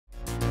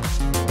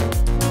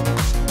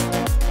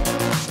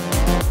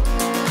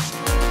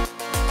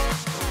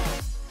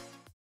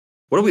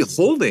What are we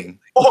holding?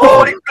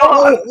 Oh my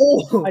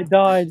god! I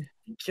died.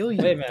 Kill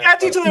you. Wait, man.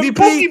 Catch each other in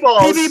PvP!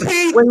 Pokeballs!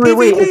 PvP!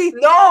 Wait. PvP!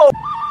 No!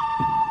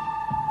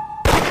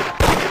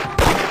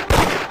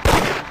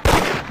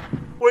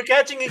 We're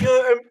catching each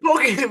other in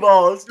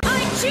Pokeballs! I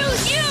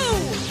choose you!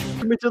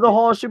 Shoot me to the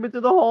hole. Shoot me to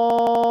the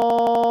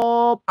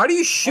hole. How do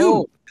you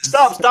shoot?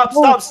 Stop! Don't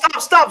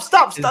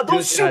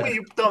Dude, shoot me,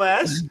 you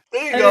dumbass!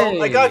 There you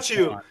go, I got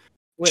you!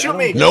 Wait, Shoot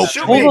me! Nope.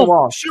 Shoot Hold me!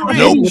 on. Shoot me!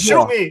 Nope.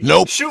 Shoot me!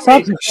 Nope. Shoot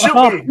Stop, me! Shoot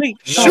stop, me! please.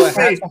 Shoot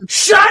me!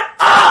 Shut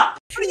up!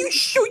 How do you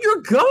shoot your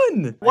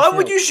gun? Why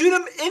would you shoot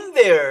him in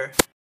there?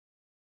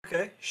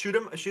 Okay, shoot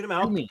him out. Shoot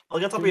me. I'll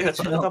get on top of your head.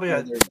 On top of your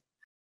head.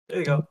 There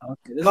you go. Okay,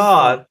 this is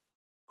God.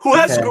 Who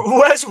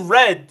has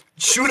red?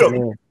 Shoot him!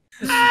 fun.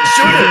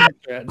 Shoot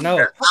him!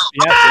 No.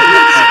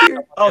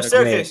 Oh,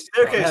 staircase.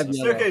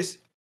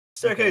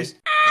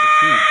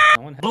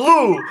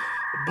 Blue!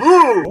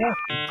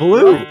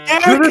 Blue.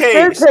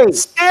 Staircase! Oh,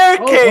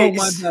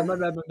 Staircase! my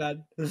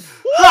bad.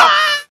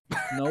 Ha!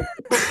 Nope.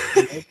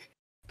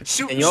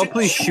 Shoot! Can y'all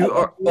please shoot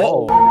our...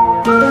 Oh!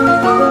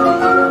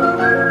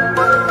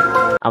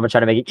 I'm gonna try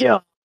to make it. Yeah.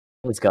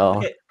 Let's go.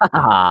 Okay.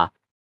 Haha.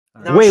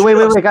 Now wait, shoot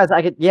us. guys.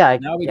 I could. Yeah.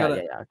 Now we yeah,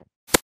 gotta- yeah. Okay.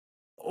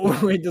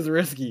 Oh, wait, this is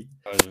risky.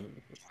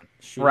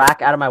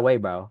 Rack out of my way,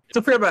 bro.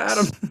 Don't forget about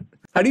Adam.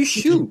 How do you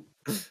shoot?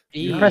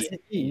 Press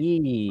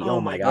E.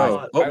 Oh my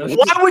god. god. Oh,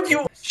 Why would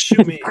you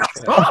shoot me?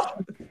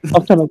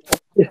 I'm trying to.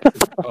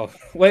 Oh,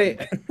 wait.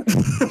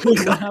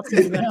 What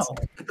happens now?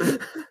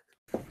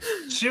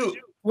 Shoot!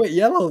 Wait,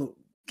 yellow.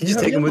 Can you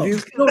just take him with you?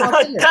 No, Not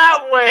not there.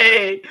 that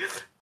way!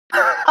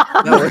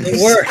 No,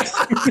 It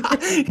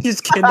works. You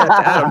just kidnapped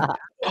Adam.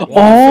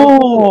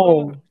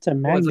 Oh, it's a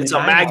magnet. It's a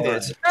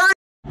magnet.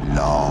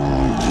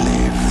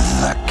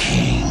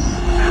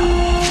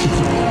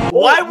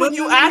 Why would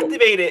you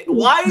activate it?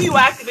 Why are you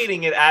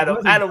activating it, Adam?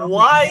 Adam,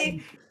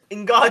 why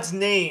in God's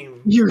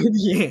name? You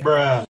idiot.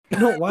 Bruh.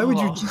 No, why would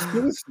you just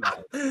do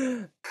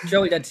that?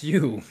 Joey, that's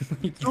you.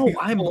 No,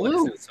 I'm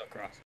blue.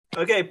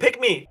 Okay, pick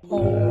me.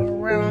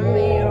 Around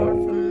me are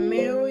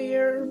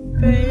familiar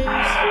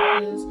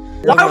faces.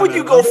 Why would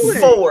you go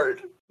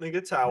forward? Make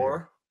a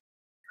tower.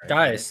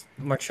 Guys,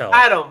 Marcel.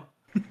 Adam.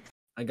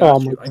 I got Oh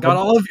you. my I got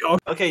all of you.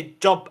 Okay,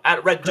 jump.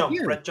 At red jump.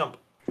 Here. Red jump.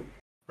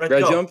 Red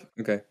go. jump?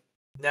 Okay.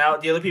 Now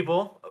the other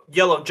people.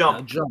 Yellow Now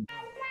jump. jump.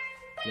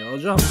 Yellow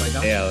jump. I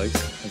got Hey, you. Alex.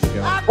 How's it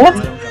going?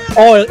 What?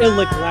 Oh, it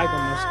like lagged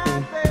on my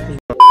screen.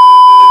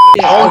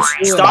 Oh,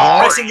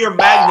 stop pressing your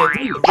magnet.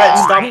 Red,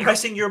 stop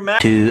pressing your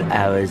magnet. 2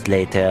 hours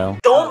later.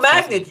 Don't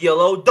magnet,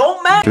 yellow.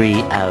 Don't magnet.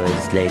 3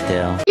 hours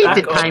later. Is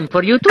it time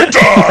for you to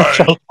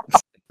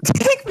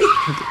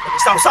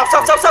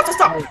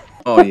Stop.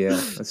 Oh, yeah.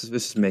 Let's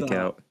just make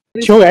out.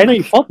 Joey, I know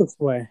you felt this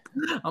way.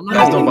 I'm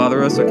Guys, don't not.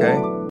 bother us, okay?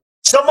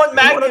 Someone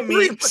magnet me.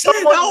 breathe.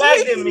 Someone Help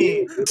magnet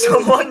me. me.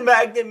 Someone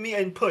magnet me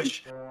and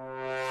push.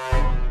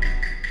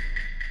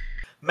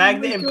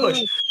 Magnet and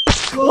push.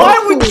 Why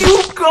would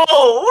you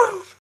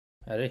go?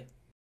 Ready?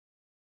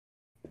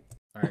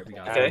 Alright, we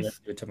got Okay. it. Let's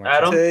do it to Marcel.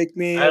 Adam. Take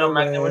me Adam,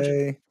 magnet, would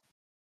away.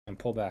 And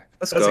pull back.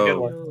 Let's That's a go. good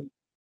one.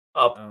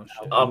 Up, Oh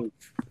shit.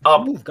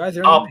 up, Move, guys.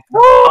 They're up, in the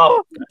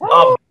up.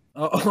 way.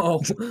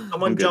 Oh.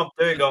 Someone I'm good. jump.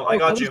 There you go. I Oh,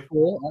 got that you. was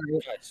cool.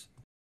 Alright. Guys.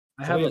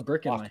 I have a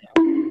brick in my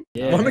hand.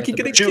 Yeah. Why am I I got keep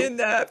the getting brick.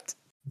 kidnapped?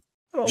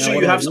 Oh, Shoot, what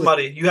you do I have do?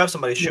 somebody. You have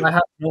somebody. Shoot. I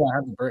have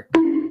the brick.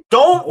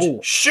 Don't Oh.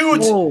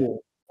 shoot. Whoa.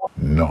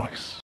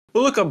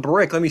 Well, look, a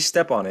brick. Let me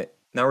step on it.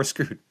 Now we're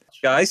screwed.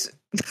 Guys,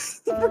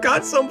 I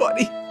forgot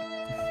somebody.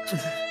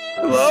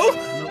 Hello?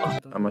 No.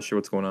 I'm not sure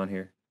what's going on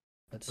here.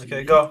 Let's see.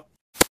 Okay, go.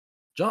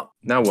 Jump.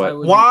 Now what?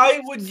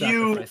 Why would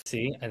you? Sacrifice.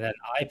 See, and then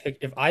I pick.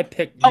 If I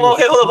pick. Oh, you-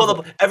 okay. Hold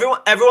up. Everyone,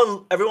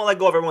 let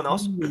go of everyone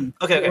else.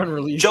 Okay. Everyone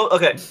release. Joe.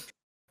 Okay.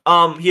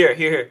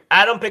 Here.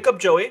 Adam, pick up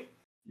Joey.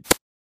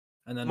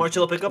 And then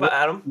Marcello, pick up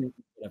Adam.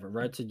 Whatever.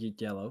 Red to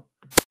yellow.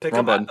 Pick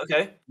Wrong up. button.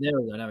 Okay. There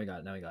we go. Now we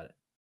got it.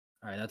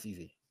 All right, that's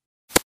easy.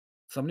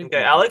 Somebody.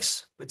 Okay,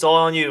 Alex, it's all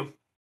on you.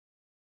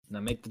 Now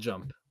make the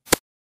jump.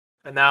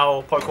 And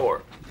now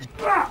parkour.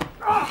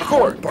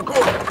 Parkour!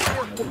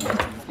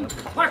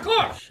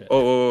 Oh, shit.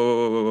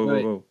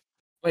 Oh.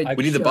 Wait.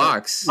 We need the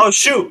box. Oh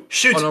shoot!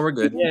 Oh, no, we're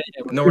good. Yeah.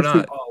 No, we're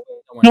not. Oh, wait,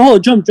 don't worry. No,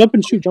 hold, jump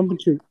and shoot.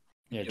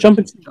 Yeah, Jump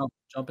and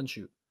Jump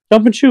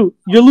and shoot.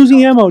 You're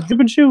losing ammo. Jump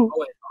and shoot. Oh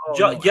wait. Oh,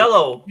 no.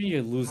 Yellow.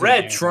 You're losing.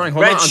 Red. ammo. Trying.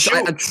 Hold Red, on. shoot.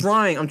 I'm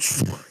trying.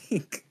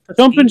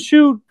 Jump and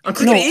shoot. I'm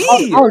clicking No,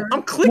 E. Alex,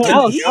 I'm clicking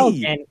Alex,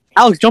 E.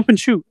 Alex, jump and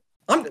shoot.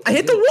 I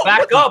hit the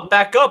wall.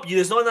 Back up.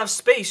 There's not enough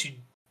space. You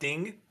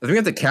ding. I think we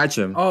have to catch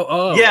him.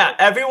 Oh. Yeah,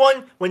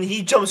 everyone. When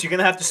he jumps, you're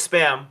gonna have to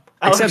spam.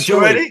 Alex, Except you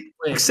Joey. ready?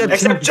 Wait.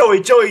 Except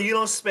Joey. Joey, you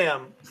don't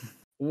spam.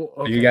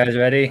 Are you guys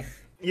ready?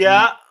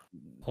 Yeah.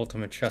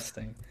 Ultimate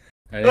trusting.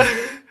 Ready?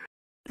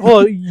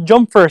 Well, you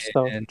jump first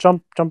though. And-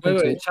 Jump Wait. into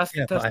Wait. it. Test.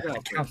 Yeah, but I Test.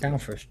 have to count down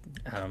first.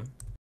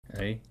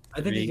 Ready?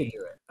 I think you 3, can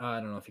do it. I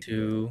don't know if you can.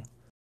 Do it.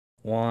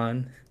 2,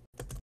 1.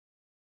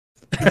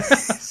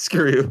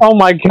 Screw you. Oh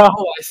my god.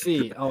 Oh, I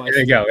see. Oh, I There see.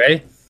 you go.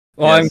 Ready?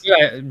 Well,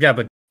 Yes. yeah,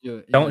 but Do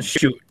it. don't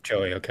shoot,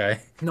 Joey. Okay?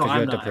 No, 'Cause you I'm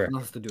have to not. brick. I'm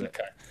not supposed to do it.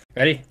 Okay.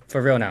 Ready?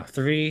 For real now.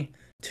 3,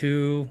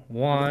 2,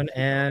 1,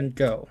 and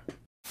go.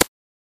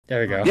 There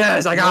we go.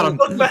 Yes, I got him.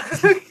 Look back.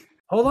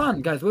 Hold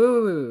on, guys. Wait.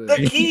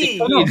 The key.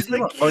 No, The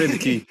look. key. Oh, I need the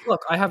key.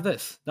 Look, I have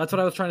this. That's what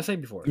I was trying to say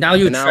before. Now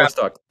you And now we're trap.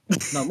 stuck.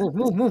 No,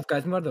 move,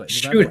 guys. Move out of the way.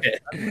 Move out of the Shoot way.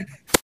 it.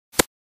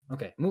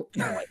 Okay, move. Oh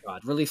my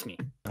god, release me.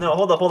 No,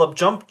 hold up.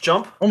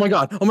 Jump. Oh my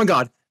god. Oh my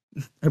god.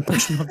 I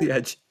pushed him off the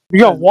edge. You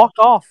got walk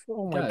off.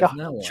 Oh my Guys, god.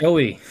 now what?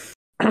 Joey.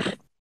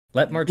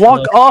 Let Marcello.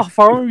 Walk off.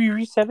 Are we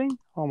resetting?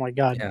 Oh my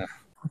god. Yeah.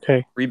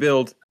 Okay.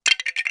 Rebuild.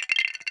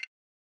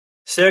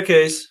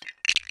 Staircase.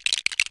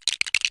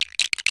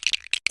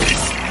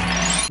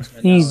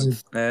 Easy.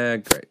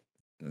 Great.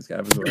 Let's get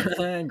out of his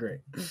way. Great.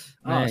 Man,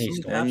 Oh, he's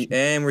so still-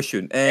 And we're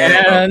shooting.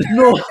 And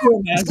no,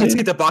 Let's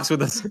get the box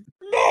with us.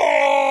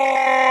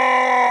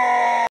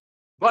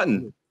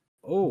 Button.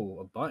 Oh,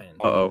 a button.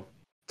 Uh-oh.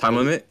 Time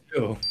limit?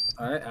 Ew.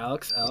 All right,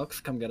 Alex,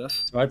 come get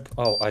us.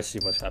 So I see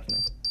what's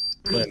happening.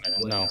 Wait a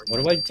minute. No.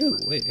 What do I do?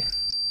 Wait.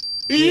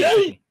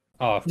 Wait,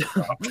 Oh.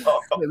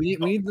 we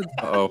need the.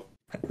 Uh-oh.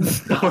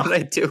 What did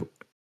I do?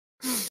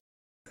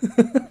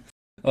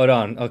 Hold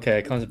on. Okay,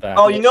 it comes back.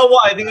 Oh, you know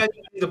what? I think I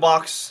need the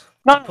box.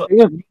 No, Put-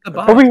 yeah, the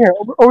box. over here.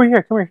 Over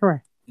here. Come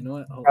here. You know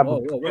what? Oh, Grab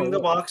whoa, Bring the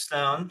box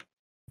down.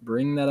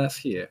 Bring that ass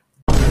here.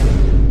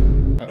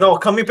 No,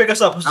 come here, pick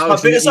us up.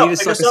 Alex, Pick you us up. need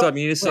to Pick suck us us up. up.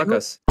 You need to suck Wait,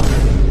 us.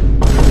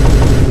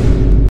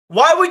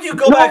 Why would you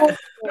go No. back?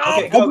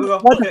 Okay, go.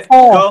 Let it Okay,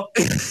 fall. go.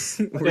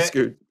 We're Okay.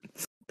 screwed.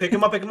 Pick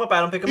him up,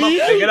 Adam. Pick him up.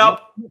 Pick it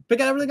up. Pick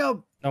everything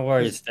up. Don't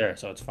worry, it's there,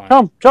 so it's fine.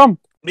 Jump.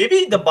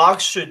 Maybe the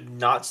box should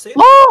not stay.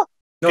 Ah!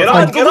 No, Get it's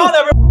on, fine. get on,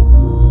 everyone.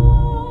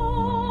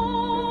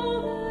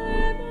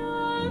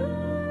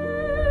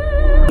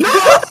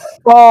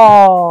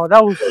 Oh,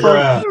 that was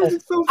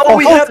so. Oh,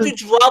 we have to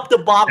drop the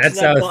box That's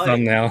in that our button.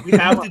 thumbnail. We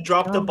have to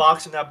drop the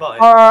box in that button.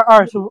 All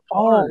right. So,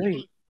 oh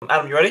wait.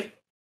 Adam, you ready?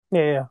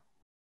 Yeah.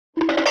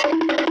 Now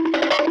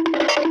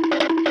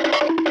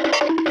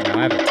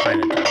I have a time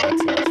it. That's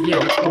it.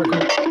 Yeah, it's harder.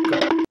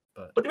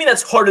 What do you mean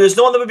that's harder? There's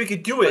no other way we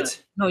could do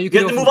it. No, you You can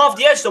have to move off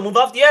the edge, though. Move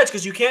off the edge,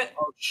 because you can't.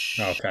 Oh, shh.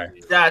 Okay.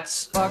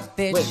 That's. Fuck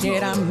this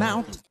shit, I'm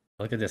out.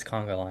 Look at this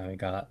conga line we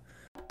got.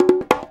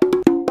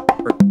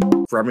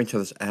 Grabbing each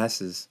other's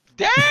asses.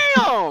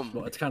 Damn!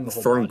 Well, it's kind of the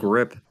whole Firm body.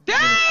 grip.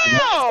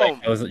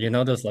 Damn! You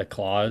know those like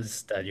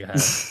claws that you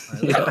have.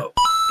 Oh,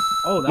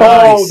 Oh,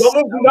 Nice. don't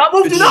move, do not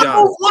move, do Good not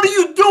job. move. What are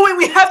you doing?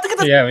 We have to get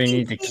the Yeah, we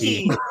need the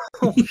key.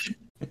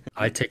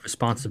 I take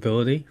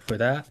responsibility for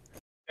that.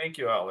 Thank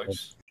you,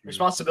 Alex.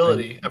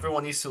 Responsibility.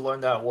 Everyone needs to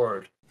learn that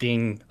word.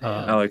 Being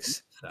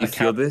Alex, you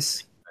feel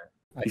this?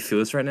 You feel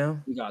this right now?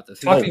 We got this.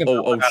 Oh, Talking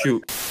oh,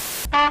 shoot.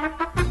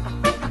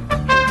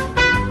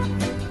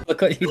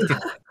 look what you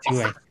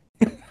doing.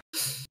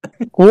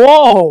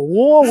 Whoa.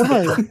 What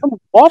am I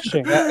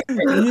watching?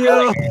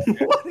 Yo,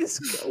 what is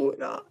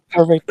going on?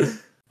 Perfect.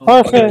 Do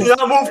Perfect.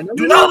 not move.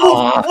 Do not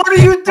move. What are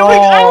you doing,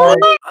 Oh.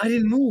 Alex? I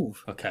didn't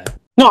move. Okay.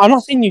 No, I'm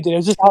not saying you did. It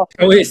was just how.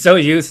 Joey's so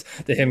used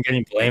to him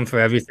getting blamed for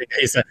everything.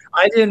 He said,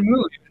 "I didn't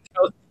move."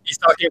 He's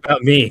talking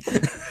about me.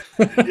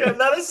 Yeah,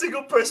 not a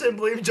single person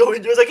blamed Joey.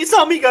 He was like, it's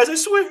not me, guys. I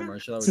swear.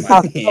 Marshall,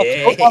 that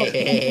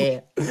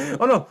Yeah.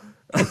 Oh no.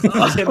 I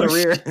was in the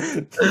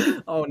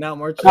rear. oh, now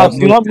Marshall. Alex,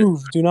 do not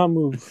move. Do not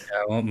move. Yeah,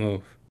 I won't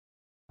move.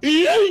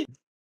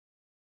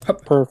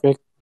 Perfect.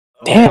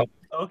 Damn.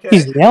 Okay.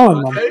 He's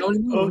yelling. Okay.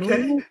 Don't move, Okay.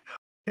 don't move.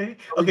 Okay.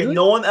 Okay.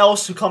 No one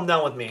else to come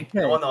down with me.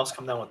 No one else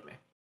come down with me.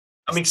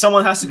 I mean,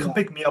 someone has to come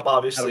pick me up,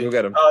 obviously. Go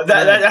get him.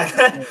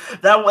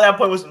 That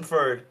point was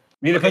inferred.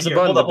 You need to press the here,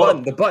 button. hold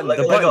up, The button. Let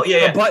The go, button.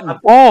 yeah. The button.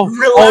 Oh.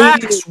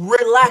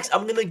 Relax.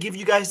 I'm gonna give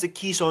you guys the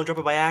key, so I don't drop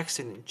it by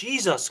accident.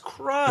 Jesus The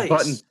Christ.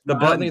 button. The I don't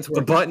button. think it's The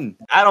working. button.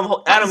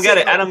 Adam, get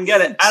it. Adam,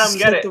 get it. Adam,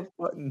 get it. The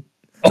button.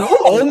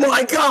 Oh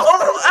my god!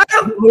 Oh,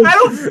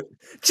 Adam.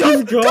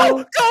 Jump!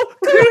 Go!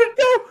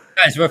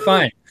 Guys, we're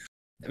fine.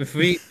 If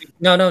we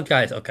no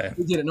guys, okay.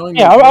 We did it. No one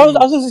Yeah, moved.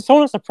 I was just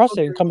someone has to press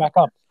it and come back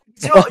up.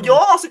 You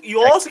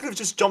also could have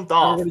just jumped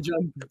off. Everybody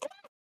jump.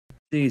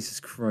 Jesus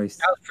Christ.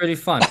 That was pretty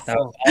fun. That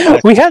was all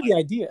We had the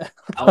idea.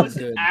 That was was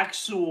good.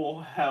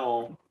 actual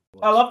hell.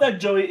 I love that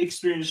Joey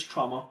experienced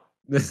trauma.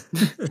 It's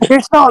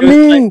not It was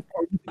me.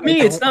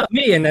 me, it's not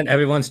me, and then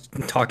everyone's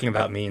talking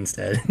about me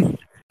instead.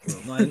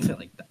 No, I didn't say it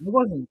like that. It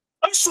wasn't.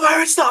 I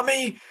swear it's not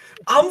me.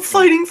 I'm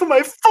fighting for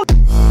my fuck.